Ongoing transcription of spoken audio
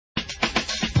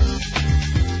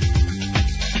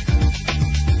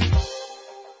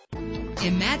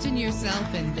Imagine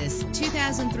yourself in this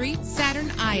 2003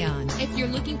 Saturn ION. If you're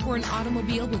looking for an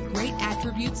automobile with great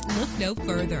attributes, look no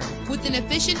further. With an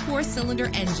efficient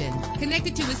 4-cylinder engine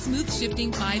connected to a smooth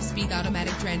shifting 5-speed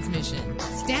automatic transmission,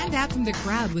 stand out from the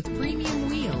crowd with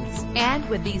premium wheels. And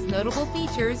with these notable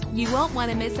features, you won't want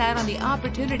to miss out on the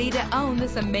opportunity to own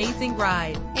this amazing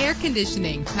ride. Air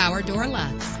conditioning, power door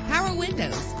locks, power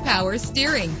windows, power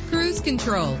steering, cruise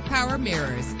control, power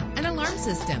mirrors, an alarm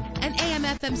system, an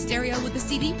AM/FM stereo with a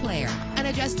CD player, an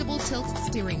adjustable tilt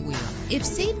steering wheel. If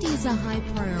safety is a high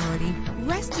priority,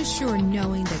 rest assured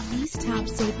knowing that these top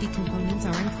safety components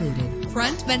are included: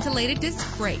 front ventilated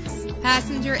disc brakes,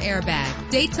 passenger airbag,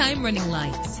 daytime running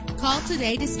lights. Call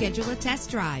today to schedule a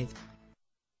test drive.